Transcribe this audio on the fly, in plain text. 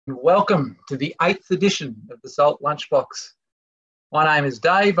Welcome to the 8th edition of the SALT Lunchbox. My name is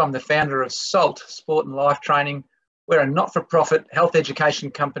Dave. I'm the founder of SALT Sport and Life Training. We're a not-for-profit health education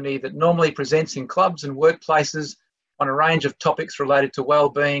company that normally presents in clubs and workplaces on a range of topics related to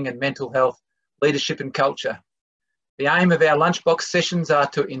well-being and mental health, leadership and culture. The aim of our Lunchbox sessions are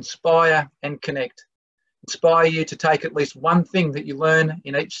to inspire and connect. Inspire you to take at least one thing that you learn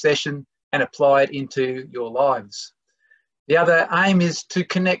in each session and apply it into your lives. The other aim is to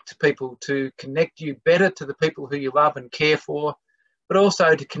connect people, to connect you better to the people who you love and care for, but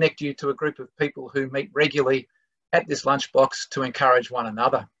also to connect you to a group of people who meet regularly at this lunchbox to encourage one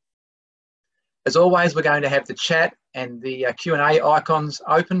another. As always, we're going to have the chat and the Q&A icons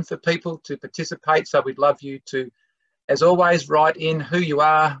open for people to participate, so we'd love you to, as always, write in who you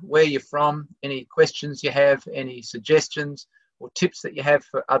are, where you're from, any questions you have, any suggestions or tips that you have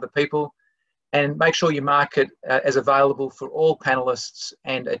for other people. And make sure you mark it as available for all panellists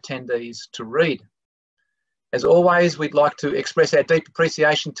and attendees to read. As always, we'd like to express our deep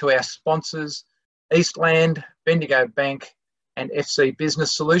appreciation to our sponsors, Eastland, Bendigo Bank and FC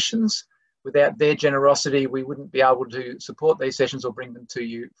Business Solutions. Without their generosity, we wouldn't be able to support these sessions or bring them to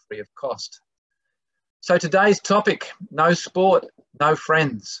you free of cost. So today's topic, no sport, no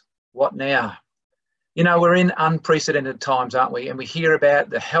friends. What now? You know, we're in unprecedented times, aren't we? And we hear about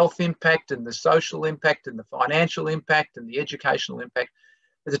the health impact and the social impact and the financial impact and the educational impact.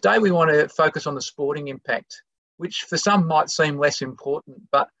 But today we want to focus on the sporting impact, which for some might seem less important,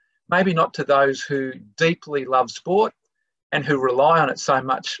 but maybe not to those who deeply love sport and who rely on it so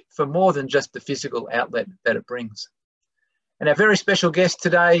much for more than just the physical outlet that it brings. And our very special guest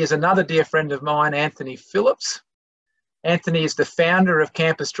today is another dear friend of mine, Anthony Phillips. Anthony is the founder of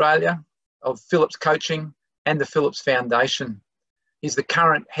Camp Australia, of Phillips Coaching and the Phillips Foundation. He's the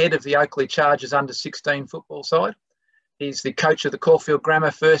current head of the Oakley Chargers under-16 football side. He's the coach of the Caulfield Grammar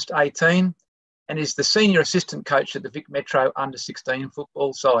First 18 and is the senior assistant coach at the Vic Metro under-16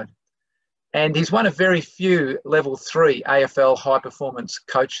 football side. And he's one of very few level 3 AFL high performance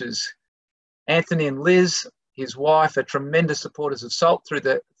coaches. Anthony and Liz, his wife, are tremendous supporters of SALT through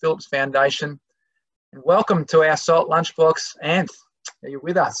the Phillips Foundation. And welcome to our SALT Lunchbox. Anth, are you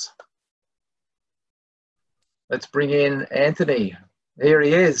with us? Let's bring in Anthony. Here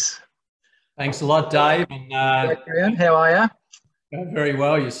he is. Thanks a lot, Dave. And, how are you? Very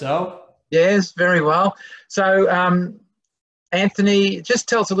well, yourself? Yes, very well. So, Anthony, just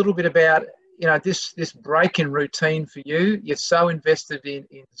tell us a little bit about, you know, this break in routine for you. You're so invested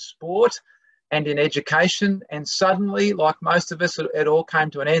in sport and in education, and suddenly, like most of us, it all came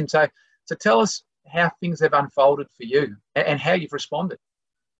to an end. So tell us how things have unfolded for you and how you've responded.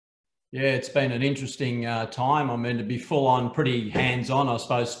 Yeah, it's been an interesting time. I mean, to be full on, pretty hands-on, I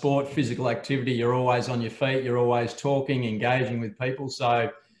suppose. Sport, physical activity, you're always on your feet, you're always talking, engaging with people.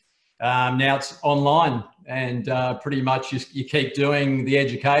 So now it's online and pretty much you keep doing the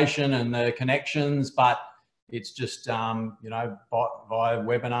education and the connections, but it's just, you know, via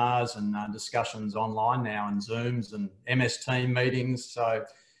webinars and discussions online now and Zooms and MS Team meetings. So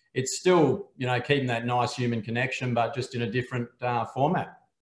it's still, you know, keeping that nice human connection, but just in a different format.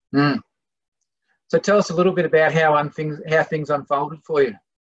 Mm. So tell us a little bit about how things unfolded for you.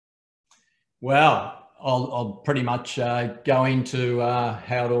 Well, I'll pretty much go into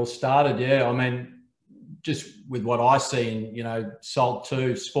how it all started. Yeah, I mean, just with what I see in, you know, SALT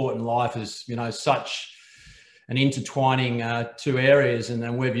 2, sport and life is, you know, such an intertwining two areas, and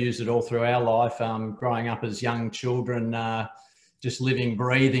then we've used it all through our life, growing up as young children, just living,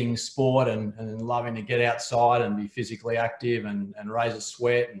 breathing sport and loving to get outside and be physically active and raise a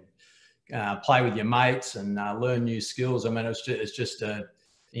sweat and play with your mates and learn new skills. I mean, it's just a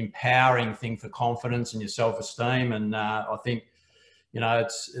empowering thing for confidence and your self-esteem. And I think, you know,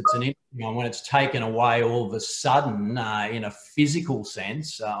 it's an interesting one when it's taken away all of a sudden in a physical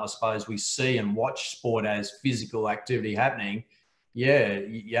sense. I suppose we see and watch sport as physical activity happening. Yeah,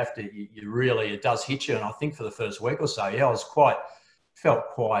 you have to, you really, it does hit you. And I think for the first week or so, yeah, I felt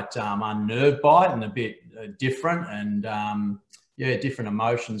quite unnerved by it and a bit different, and yeah, different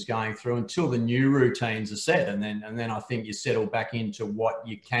emotions going through until the new routines are set. And then I think you settle back into what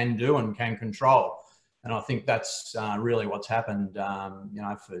you can do and can control. And I think that's really what's happened, you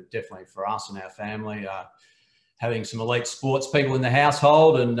know, definitely for us and our family. Having some elite sports people in the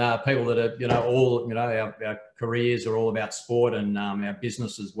household and people that are, you know, all, you know, our careers are all about sport, and our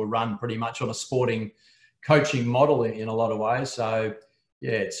businesses were run pretty much on a sporting coaching model in a lot of ways. So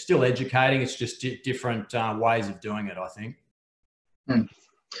yeah, it's still educating. It's just different ways of doing it, I think. Hmm.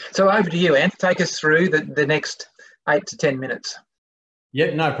 So over to you, Ant. Take us through the next 8 to 10 minutes.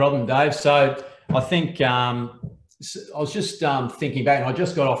 Yeah, no problem, Dave. So I think, I was just thinking back, and I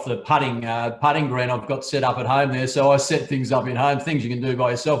just got off the putting green I've got set up at home there. So I set things up at home, things you can do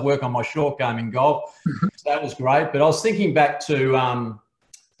by yourself, work on my short game in golf. So that was great. But I was thinking back to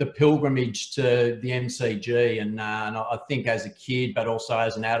the pilgrimage to the MCG, and I think as a kid, but also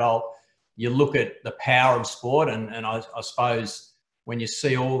as an adult, you look at the power of sport, and I suppose when you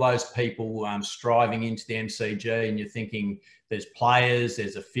see all those people striving into the MCG, and you're thinking there's players,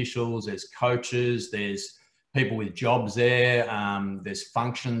 there's officials, there's coaches, there's people with jobs there, there's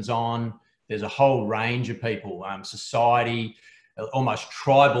functions on, there's a whole range of people, society, almost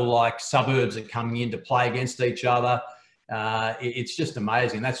tribal-like suburbs are coming in to play against each other. It's just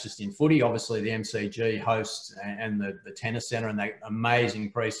amazing. That's just in footy. Obviously, the MCG hosts and the tennis centre and that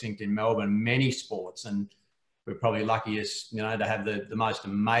amazing precinct in Melbourne, many sports. And we're probably luckiest, to have the most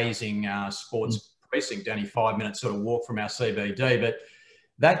amazing sports precinct, only 5 minutes sort of walk from our CBD. But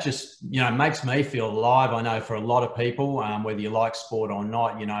that just, makes me feel alive. I know for a lot of people, whether you like sport or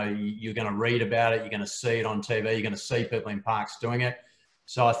not, you're going to read about it, you're going to see it on TV, you're going to see people in parks doing it.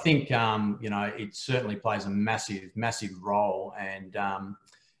 So I think, it certainly plays a massive, massive role and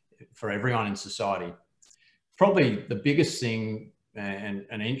for everyone in society. Probably the biggest thing and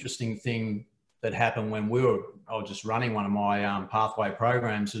an interesting thing that happened when I was just running one of my pathway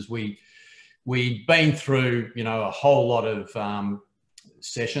programs is we'd been through, a whole lot of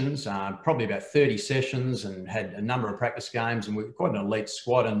sessions, probably about 30 sessions, and had a number of practice games, and we were quite an elite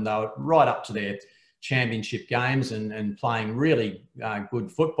squad, and they were right up to their championship games and playing really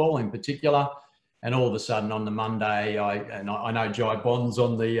good football in particular. And all of a sudden on the Monday, I know Jai Bond's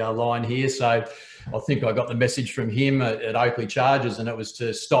on the line here, so I think I got the message from him at Oakley Chargers, and it was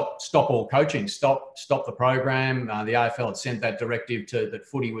to stop all coaching, stop the program. The AFL had sent that directive that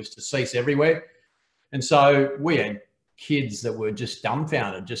footy was to cease everywhere. And so we had kids that were just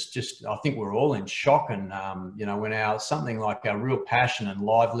dumbfounded, just I think we're all in shock. And, when something like our real passion and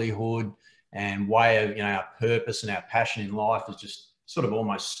livelihood and way of, our purpose and our passion in life is just sort of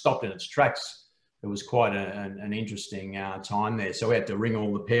almost stopped in its tracks. It was quite an interesting time there. So we had to ring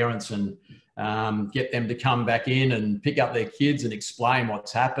all the parents and get them to come back in and pick up their kids and explain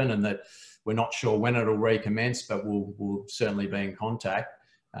what's happened, and that we're not sure when it'll recommence, but we'll certainly be in contact.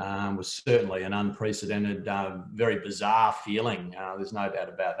 Was certainly an unprecedented, very bizarre feeling. There's no doubt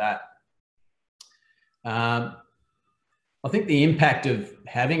about that. I think the impact of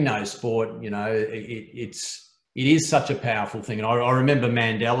having no sport, it is such a powerful thing. And I remember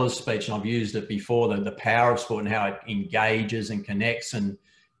Mandela's speech, and I've used it before, the power of sport and how it engages and connects and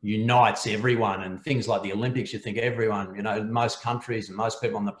unites everyone. And things like the Olympics, you think everyone, most countries and most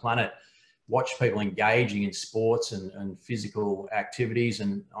people on the planet watch people engaging in sports and physical activities.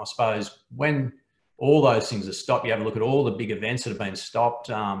 And I suppose when all those things are stopped, you have a look at all the big events that have been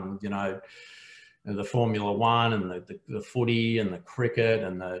stopped, the Formula One and the footy and the cricket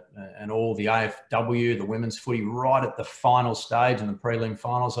and all the AFW, the women's footy, right at the final stage and the prelim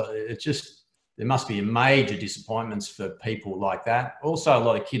finals. It's just, there must be major disappointments for people like that. Also, a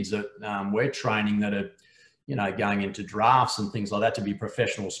lot of kids that we're training that are, going into drafts and things like that to be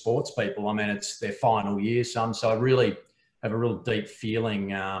professional sports people. I mean, it's their final year, some. So I really have a real deep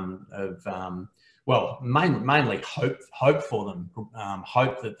feeling of, mainly hope for them,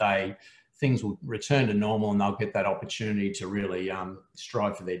 hope that things will return to normal and they'll get that opportunity to really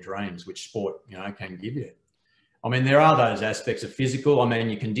strive for their dreams, which sport, can give you. I mean, there are those aspects of physical. I mean,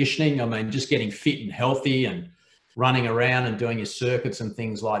 your conditioning, just getting fit and healthy and running around and doing your circuits and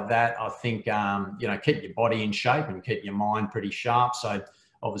things like that. I think, keep your body in shape and keep your mind pretty sharp. So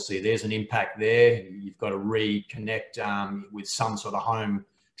obviously there's an impact there. You've got to reconnect with some sort of home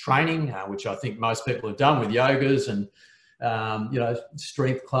training, which I think most people have done with yogas and,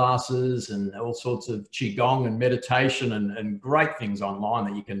 strength classes and all sorts of qigong and meditation and great things online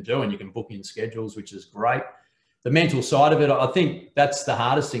that you can do, and you can book in schedules, which is great. The mental side of it, I think that's the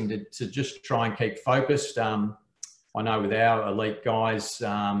hardest thing to just try and keep focused. I know with our elite guys,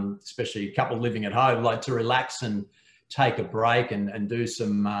 especially a couple living at home, like to relax and take a break and do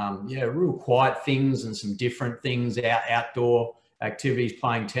some, real quiet things and some different things, outdoor activities,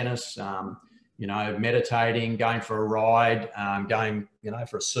 playing tennis, meditating, going for a ride, going,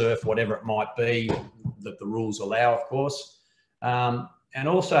 for a surf, whatever it might be that the rules allow, of course. And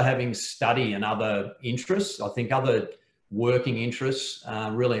also having study and other interests. I think other working interests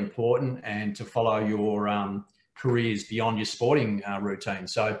are really important, and to follow your careers beyond your sporting routine.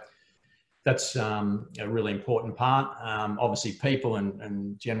 So that's a really important part. Obviously, people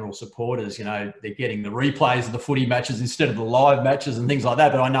and general supporters, they're getting the replays of the footy matches instead of the live matches and things like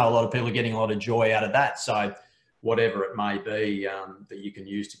that. But I know a lot of people are getting a lot of joy out of that. So whatever it may be that you can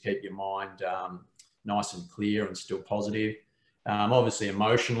use to keep your mind, nice and clear and still positive. Obviously,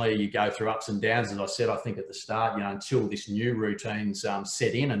 emotionally, you go through ups and downs. As I said, I think at the start, until this new routine's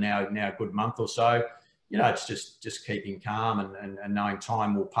set in, and now a good month or so, it's just keeping calm and knowing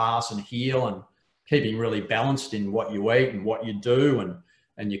time will pass and heal, and keeping really balanced in what you eat and what you do,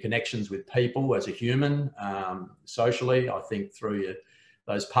 and your connections with people as a human, socially. I think through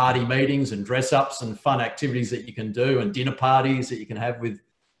those party meetings and dress ups and fun activities that you can do, and dinner parties that you can have with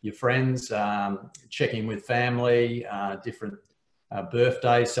your friends, checking with family, different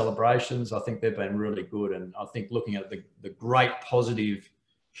birthday celebrations. I think they've been really good. And I think looking at the great positive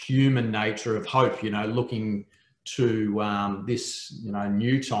human nature of hope, looking to this,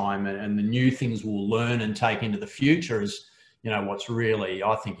 new time and the new things we'll learn and take into the future is, what's really,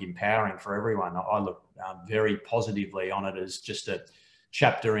 I think, empowering for everyone. I look very positively on it as just a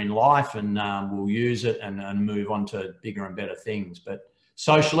chapter in life, and we'll use it and move on to bigger and better things. But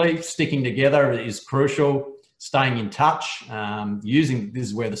socially, sticking together is crucial. Staying in touch, this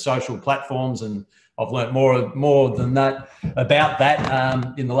is where the social platforms, and I've learnt more than that about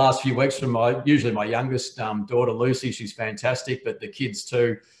that in the last few weeks from usually my youngest daughter, Lucy. She's fantastic, but the kids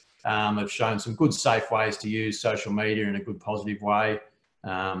too have shown some good, safe ways to use social media in a good, positive way.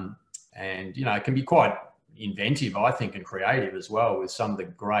 And, it can be quite inventive, I think, and creative as well, with some of the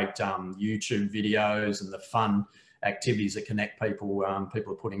great YouTube videos and the fun activities that connect people,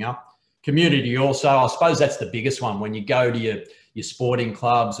 people are putting up. Community also, I suppose that's the biggest one. When you go to your sporting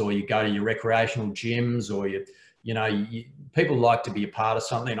clubs, or you go to your recreational gyms, or people like to be a part of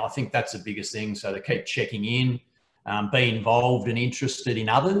something. I think that's the biggest thing. So to keep checking in, be involved and interested in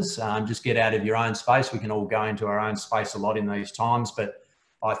others, just get out of your own space. We can all go into our own space a lot in these times, but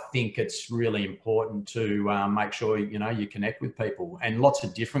I think it's really important to make sure, you connect with people, and lots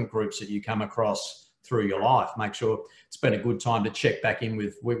of different groups that you come across through your life. Make sure it's been a good time to check back in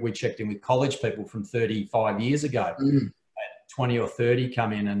with, we checked in with college people from 35 years ago. 20 or 30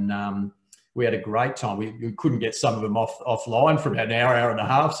 come in, and we had a great time. We couldn't get some of them offline for about an hour and a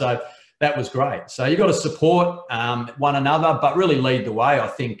half. So that was great. So you've got to support one another, but really lead the way. I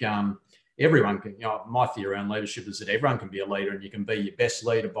think everyone can, my theory around leadership is that everyone can be a leader, and you can be your best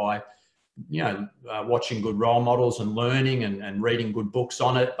leader by watching good role models and learning and reading good books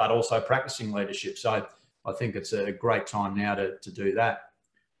on it, but also practicing leadership. So I think it's a great time now to do that.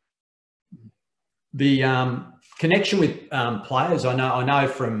 The connection with players, I know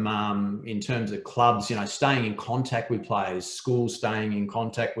from in terms of clubs, staying in contact with players, schools staying in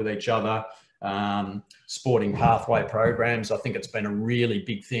contact with each other, sporting pathway programs. I think it's been a really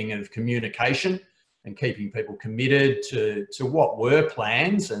big thing of communication and keeping people committed to what were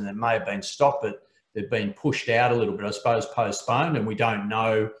plans, and it may have been stopped, but they've been pushed out a little bit, I suppose, postponed, and we don't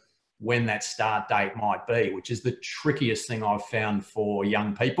know when that start date might be, which is the trickiest thing I've found for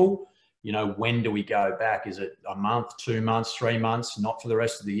young people. When do we go back? Is it a month, 2 months, 3 months, not for the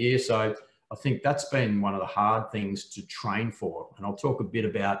rest of the year? So I think that's been one of the hard things to train for. And I'll talk a bit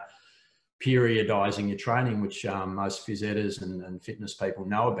about periodizing your training, which most phys editors and fitness people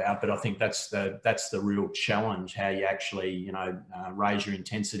know about, but I think that's the real challenge, how you actually raise your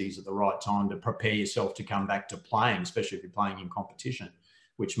intensities at the right time to prepare yourself to come back to playing, especially if you're playing in competition,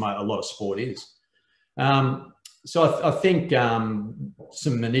 which a lot of sport is. So I think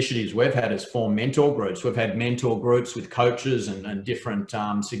some initiatives we've had is form mentor groups. We've had mentor groups with coaches and different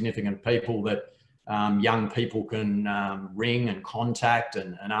significant people that young people can ring and contact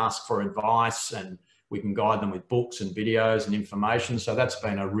and ask for advice, and we can guide them with books and videos and information. So that's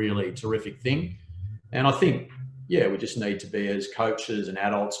been a really terrific thing. And I think, we just need to be, as coaches and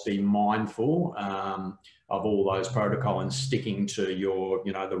adults, be mindful of all those protocols and sticking to your,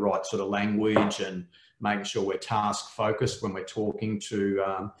 the right sort of language, and making sure we're task focused when we're talking to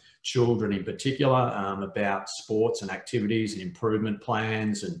children in particular about sports and activities and improvement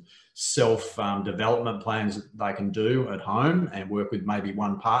plans and self-development plans that they can do at home, and work with maybe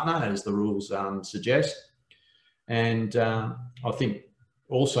one partner as the rules suggest. And I think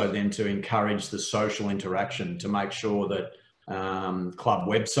also then to encourage the social interaction, to make sure that club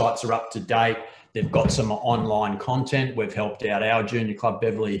websites are up to date. They've got some online content. We've helped out our junior club,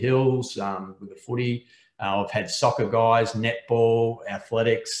 Beverly Hills, with the footy. I've had soccer guys, netball,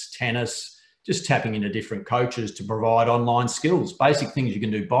 athletics, tennis, just tapping into different coaches to provide online skills, basic things you can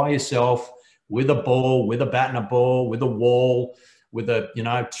do by yourself, with a ball, with a bat and a ball, with a wall, with a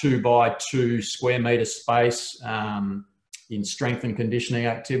 2x2 square meter space, in strength and conditioning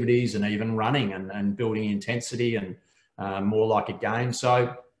activities, and even running and building intensity and more like a game.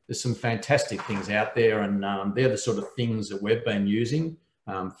 So there's some fantastic things out there, and they're the sort of things that we've been using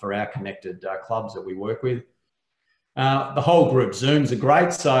for our connected clubs that we work with. The whole group Zooms are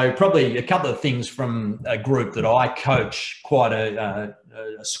great. So probably a couple of things from a group that I coach, quite a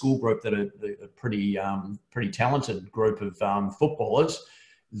school group that are a pretty talented group of footballers.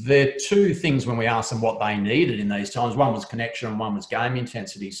 There are two things when we asked them what they needed in these times. One was connection and one was game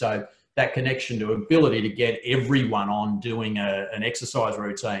intensity. So that connection to ability to get everyone on doing an exercise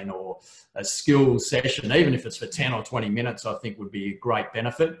routine or a skill session, even if it's for 10 or 20 minutes, I think would be a great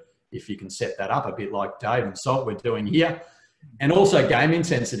benefit if you can set that up a bit like Dave and Salt we're doing here. And also game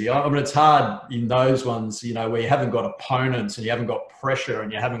intensity. I mean, it's hard in those ones, you know, where you haven't got opponents and you haven't got pressure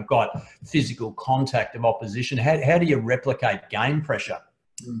and you haven't got physical contact of opposition. How do you replicate game pressure?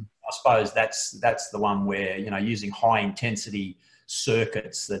 I suppose that's the one where, you know, using high intensity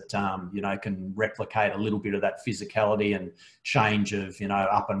circuits that, you know, can replicate a little bit of that physicality and change of, you know,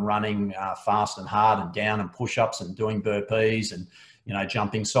 up and running fast and hard and down and push-ups and doing burpees and, you know,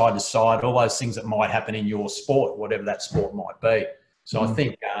 jumping side to side, all those things that might happen in your sport, whatever that sport might be. So I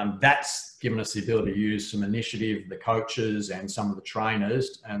think that's given us the ability to use some initiative, the coaches and some of the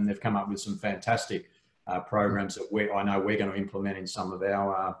trainers, and they've come up with some fantastic programs that I know we're going to implement in some of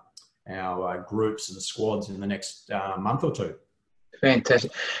our groups and squads in the next month or two.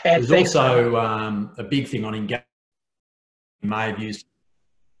 Fantastic. And there's also a big thing on engagement. You may have used.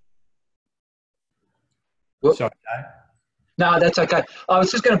 Whoop. Sorry, Dave. No, that's okay. I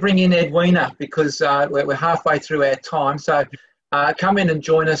was just going to bring in Edwina because we're halfway through our time. So come in and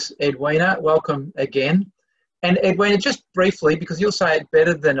join us, Edwina. Welcome again. And Edwina, just briefly, because you'll say it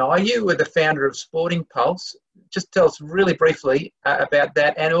better than I, you were the founder of Sporting Pulse. Just tell us really briefly about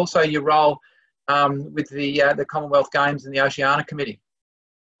that and also your role with the Commonwealth Games and the Oceania Committee.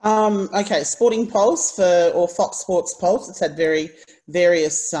 Okay, Sporting Pulse or Fox Sports Pulse. It's had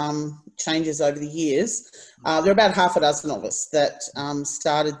various changes over the years. There are about half a dozen of us that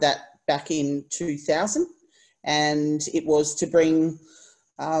started that back in 2000, and it was to bring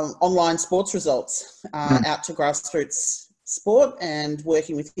online sports results out to grassroots sport, and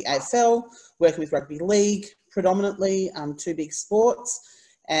working with the AFL, working with Rugby League predominantly, two big sports,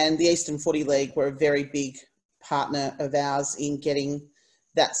 and the Eastern Footy League were a very big partner of ours in getting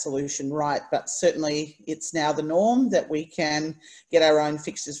that solution right. But certainly it's now the norm that we can get our own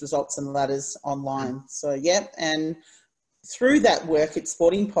fixtures, results and ladders online. So yeah, and through that work at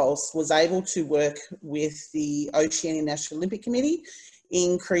Sporting Pulse was able to work with the Oceania National Olympic Committee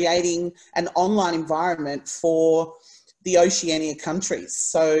in creating an online environment for the Oceania countries.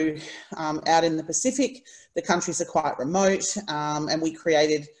 So out in the Pacific, the countries are quite remote, and we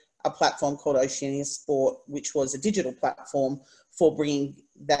created a platform called Oceania Sport, which was a digital platform for bringing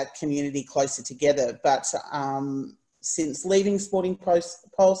that community closer together. But since leaving Sporting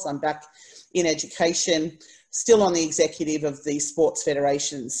Pulse, I'm back in education, still on the executive of the sports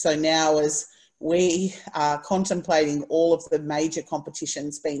federations. So now as we are contemplating all of the major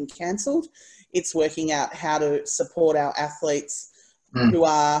competitions being cancelled, it's working out how to support our athletes who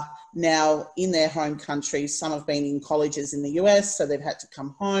are now in their home countries. Some have been in colleges in the US, so they've had to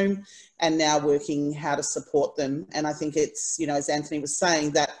come home, and now working how to support them. And I think it's, you know, as Anthony was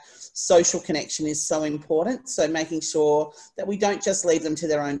saying, that social connection is so important. So making sure that we don't just leave them to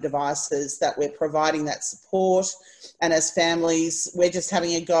their own devices, that we're providing that support. And as families, we're just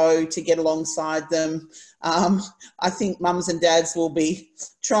having a go to get alongside them. I think mums and dads will be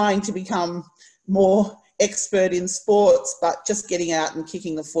trying to become more expert in sports, but just getting out and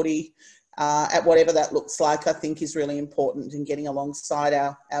kicking the footy at whatever that looks like, I think is really important, in getting alongside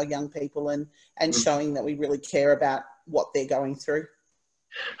our young people and showing that we really care about what they're going through.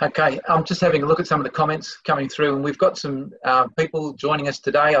 Okay, I'm just having a look at some of the comments coming through, and we've got some people joining us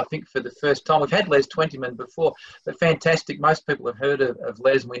today, I think, for the first time. We've had Les Twentyman before, but fantastic. Most people have heard of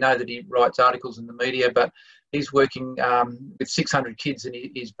Les, and we know that he writes articles in the media, but he's working with 600 kids in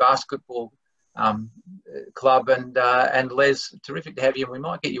his basketball club, and Les, terrific to have you, and we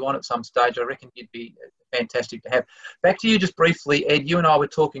might get you on at some stage. I reckon you'd be fantastic to have. Back to you just briefly, Ed, you and I were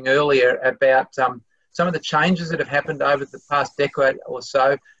talking earlier about some of the changes that have happened over the past decade or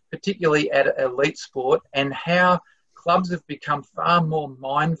so, particularly at elite sport, and how clubs have become far more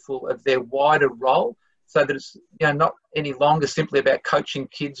mindful of their wider role, so that it's, you know, not any longer simply about coaching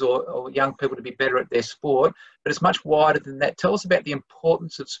kids or young people to be better at their sport, but it's much wider than that. Tell us about the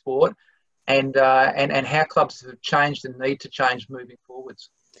importance of sport and how clubs have changed and need to change moving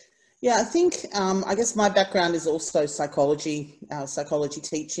forwards. Yeah, I think, I guess my background is also psychology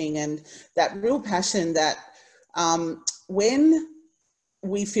teaching, and that real passion that when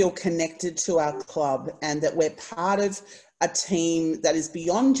we feel connected to our club and that we're part of a team that is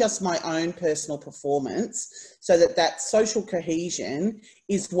beyond just my own personal performance, so that social cohesion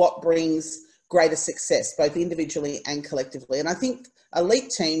is what brings greater success, both individually and collectively. And I think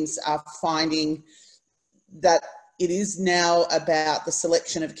elite teams are finding that it is now about the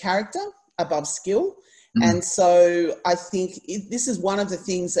selection of character above skill. And so I think this is one of the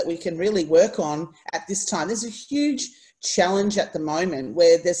things that we can really work on at this time. There's a huge challenge at the moment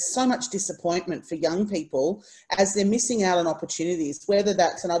where there's so much disappointment for young people as they're missing out on opportunities, whether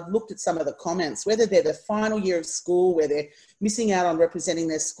that's, and I've looked at some of the comments, whether they're the final year of school where they're missing out on representing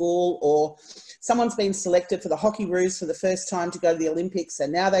their school, or someone's been selected for the Hockey Roos for the first time to go to the Olympics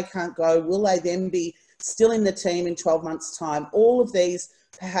and now they can't go. Will they then be still in the team in 12 months' time? All of these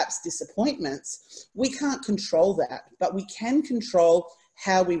perhaps disappointments, we can't control that, but we can control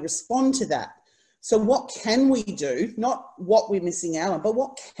how we respond to that. So what can we do? Not what we're missing out on, but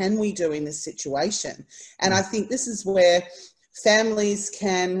what can we do in this situation? And I think this is where families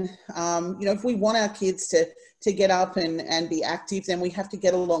can, if we want our kids to get up and be active, then we have to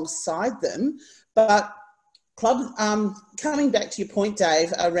get alongside them. But club, coming back to your point,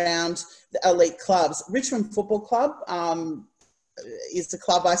 Dave, around the elite clubs, Richmond Football Club is the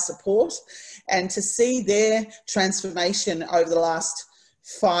club I support, and to see their transformation over the last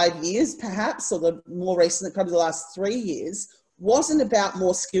 5 years, perhaps, or the more recently, probably the last 3 years, wasn't about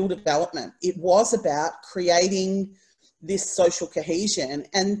more skill development. It was about creating this social cohesion.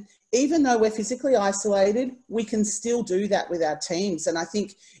 And even though we're physically isolated, we can still do that with our teams. And I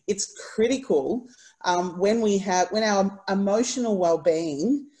think it's critical when our emotional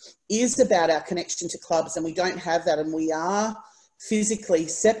well-being is about our connection to clubs and we don't have that and we are physically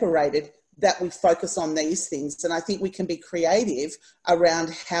separated, that we focus on these things. And I think we can be creative around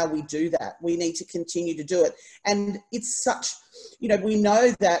how we do that. We need to continue to do it. And it's such, we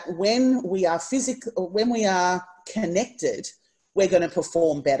know that when we are when we are connected, we're going to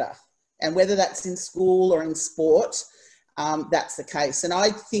perform better. And whether that's in school or in sport, that's the case. And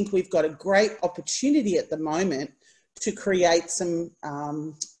I think we've got a great opportunity at the moment to create some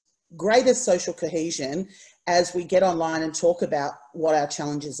greater social cohesion as we get online and talk about what our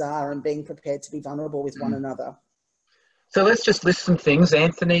challenges are and being prepared to be vulnerable with one another. So let's just list some things,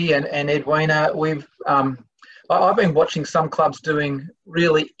 Anthony and Edwina. I've been watching some clubs doing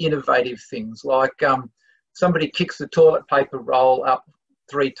really innovative things, like somebody kicks the toilet paper roll up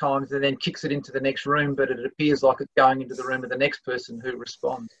 3 times and then kicks it into the next room, but it appears like it's going into the room of the next person who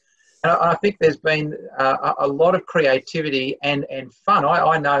responds. And I think there's been a lot of creativity and fun.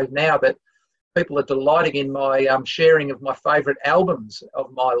 I know now that people are delighting in my sharing of my favourite albums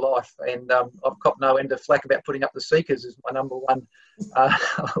of my life, and I've copped no end of flack about putting up the Seekers as my number one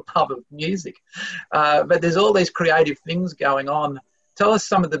love of music. But there's all these creative things going on. Tell us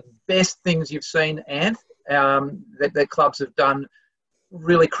some of the best things you've seen, Anth, that clubs have done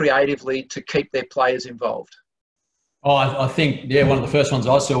really creatively to keep their players involved. Oh, I think, one of the first ones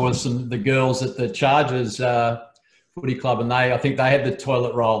I saw was the girls at the Chargers footy club, and I think they had the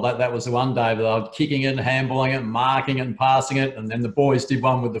toilet roll. That was the one day that I was kicking it, handballing it, marking it and passing it, and then the boys did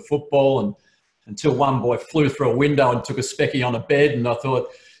one with the football, and until one boy flew through a window and took a specky on a bed, and I thought,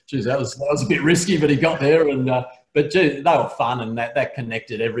 geez, that was a bit risky, but he got there, and but gee, they were fun, and that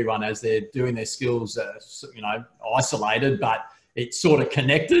connected everyone as they're doing their skills, isolated, but it sort of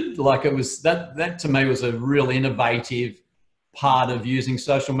connected. Like it was that to me was a real innovative part of using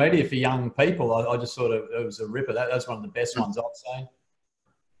social media for young people. I just thought it was a ripper. That's one of the best ones I've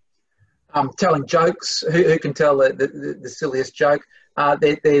seen. Telling jokes. Who can tell the silliest joke?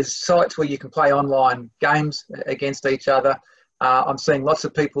 There's sites where you can play online games against each other. I'm seeing lots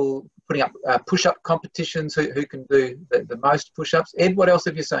of people putting up push-up competitions. Who can do the most push-ups? Ed, what else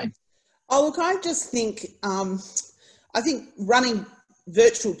have you seen? Oh, look, I just think I think running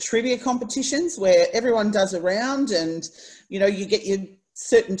virtual trivia competitions where everyone does a round and, you get your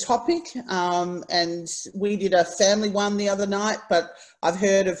certain topic. And we did a family one the other night, but I've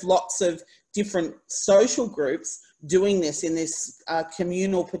heard of lots of different social groups doing this in this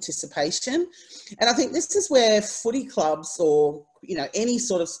communal participation. And I think this is where footy clubs or, any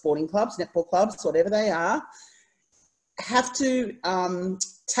sort of sporting clubs, netball clubs, whatever they are, have to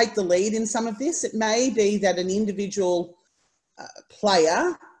take the lead in some of this. It may be that an individual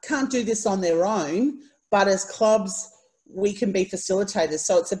player can't do this on their own, but as clubs, we can be facilitators.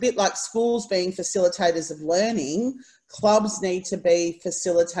 So it's a bit like schools being facilitators of learning. Clubs need to be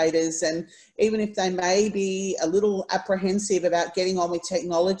facilitators, and even if they may be a little apprehensive about getting on with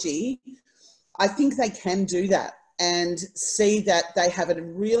technology, I think they can do that and see that they have a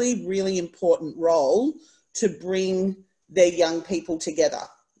really, really important role to bring their young people together,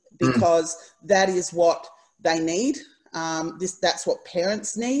 because that is what they need. That's what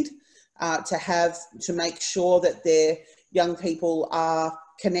parents need to make sure that their young people are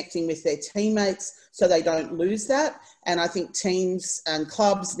connecting with their teammates so they don't lose that. And I think teams and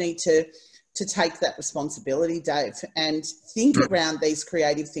clubs need to take that responsibility, Dave, and think around these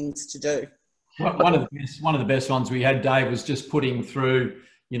creative things to do. One of the best ones we had, Dave, was just putting through,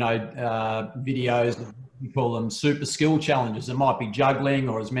 videos. We call them super skill challenges. It might be juggling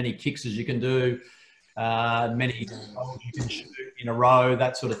or as many kicks as you can do, many goals you can shoot in a row,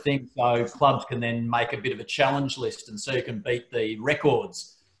 that sort of thing. So clubs can then make a bit of a challenge list, and so you can beat the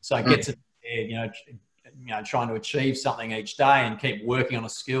records. So it gets it there, trying to achieve something each day and keep working on a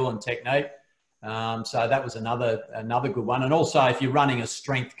skill and technique. So that was another good one. And also, if you're running a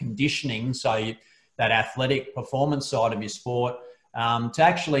strength conditioning, so that athletic performance side of your sport, to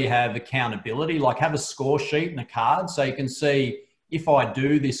actually have accountability, like have a score sheet and a card, so you can see, if I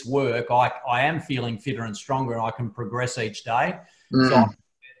do this work, I am feeling fitter and stronger, and I can progress each day. So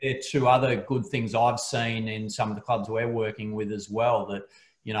there are two other good things I've seen in some of the clubs we're working with as well, that,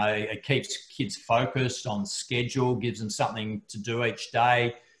 it keeps kids focused on schedule, gives them something to do each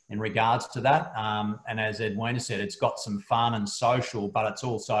day in regards to that. And as Edwina said, it's got some fun and social, but it's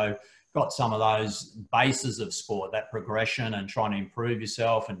also got some of those bases of sport, that progression and trying to improve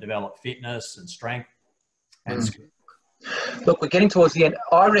yourself and develop fitness and strength and skill. Look, we're getting towards the end.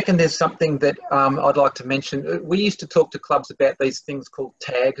 I reckon there's something that I'd like to mention. We used to talk to clubs about these things called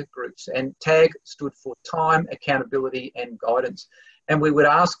TAG groups, and TAG stood for time, accountability and guidance. And we would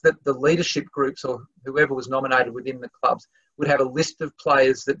ask that the leadership groups, or whoever was nominated within the clubs, would have a list of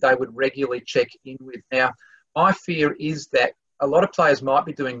players that they would regularly check in with. Now, my fear is that a lot of players might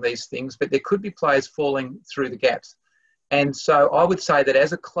be doing these things, but there could be players falling through the gaps. And so I would say that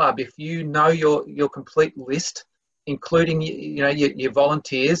as a club, if you know your complete list, including your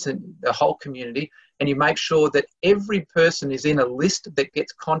volunteers and the whole community, and you make sure that every person is in a list that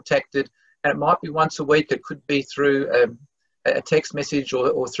gets contacted, and it might be once a week, it could be through a text message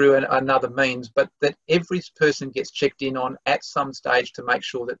or through another means, but that every person gets checked in on at some stage to make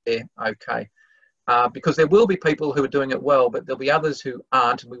sure that they're okay. Because there will be people who are doing it well, but there'll be others who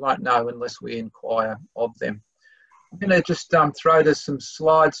aren't, and we won't know unless we inquire of them. I'm going to just throw there's some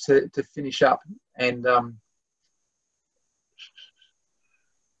slides to finish up, and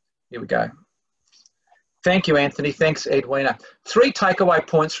here we go. Thank you, Anthony. Thanks, Edwina. 3 takeaway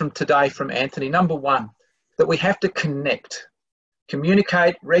points from today from Anthony. Number 1, that we have to connect,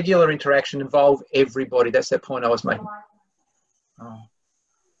 communicate, regular interaction, involve everybody. That's that point I was making. Oh,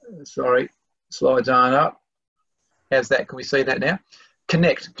 sorry, slides aren't up. How's that? Can we see that now?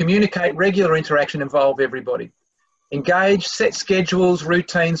 Connect, communicate, regular interaction, involve everybody. Engage, set schedules,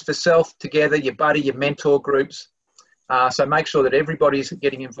 routines for self together, your buddy, your mentor groups. So make sure that everybody's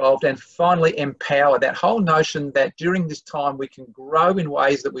getting involved. And finally, empower, that whole notion that during this time we can grow in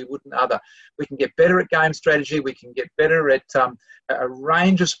ways that we wouldn't other. We can get better at game strategy. We can get better at a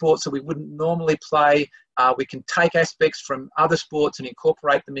range of sports that we wouldn't normally play. We can take aspects from other sports and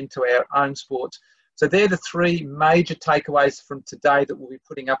incorporate them into our own sports. So they're the 3 major takeaways from today that we'll be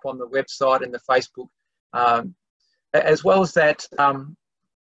putting up on the website and the Facebook. As well as that,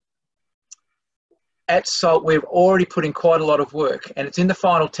 at SALT, we've already put in quite a lot of work, and it's in the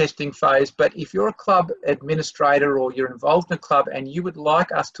final testing phase. But if you're a club administrator or you're involved in a club and you would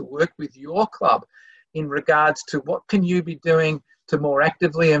like us to work with your club in regards to what can you be doing to more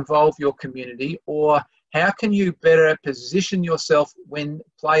actively involve your community, or how can you better position yourself when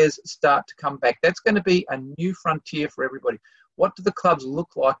players start to come back, that's going to be a new frontier for everybody. What do the clubs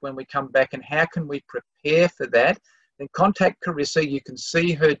look like when we come back, and how can we prepare for that? Then contact Carissa. You can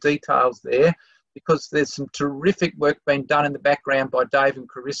see her details there, because there's some terrific work being done in the background by Dave and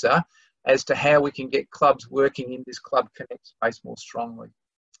Carissa as to how we can get clubs working in this Club Connect space more strongly.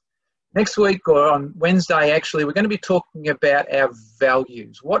 Next week, or on Wednesday actually, we're going to be talking about our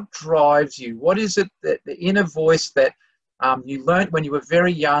values. What drives you? What is it, that the inner voice that you learnt when you were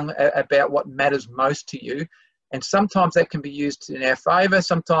very young about what matters most to you? And sometimes that can be used in our favour.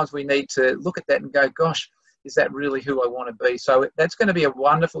 Sometimes we need to look at that and go, gosh, is that really who I want to be? So that's going to be a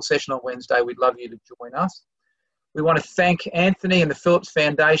wonderful session on Wednesday. We'd love you to join us. We want to thank Anthony and the Phillips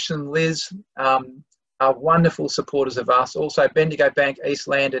Foundation, Liz, are wonderful supporters of us. Also Bendigo Bank,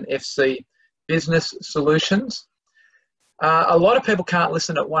 Eastland and FC Business Solutions. A lot of people can't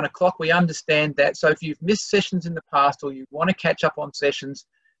listen at 1 o'clock. We understand that. So if you've missed sessions in the past or you want to catch up on sessions,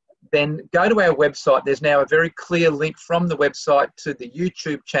 then go to our website. There's now a very clear link from the website to the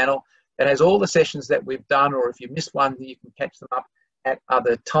YouTube channel that has all the sessions that we've done, or if you missed one, you can catch them up at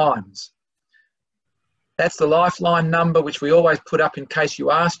other times. That's the Lifeline number, which we always put up in case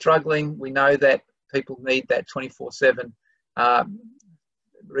you are struggling. We know that people need that 24/7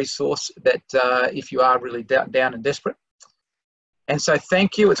 resource that if you are really down and desperate. And so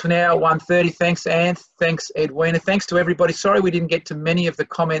thank you. It's now 1:30. Thanks, Anne. Thanks, Edwina. Thanks to everybody. Sorry we didn't get to many of the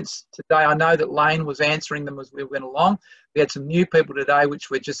comments today. I know that Lane was answering them as we went along. We had some new people today, which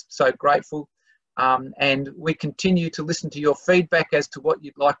we're just so grateful. And we continue to listen to your feedback as to what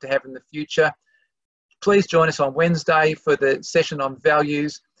you'd like to have in the future. Please join us on Wednesday for the session on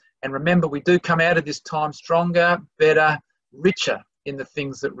values. And remember, we do come out of this time stronger, better, richer in the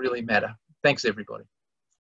things that really matter. Thanks, everybody.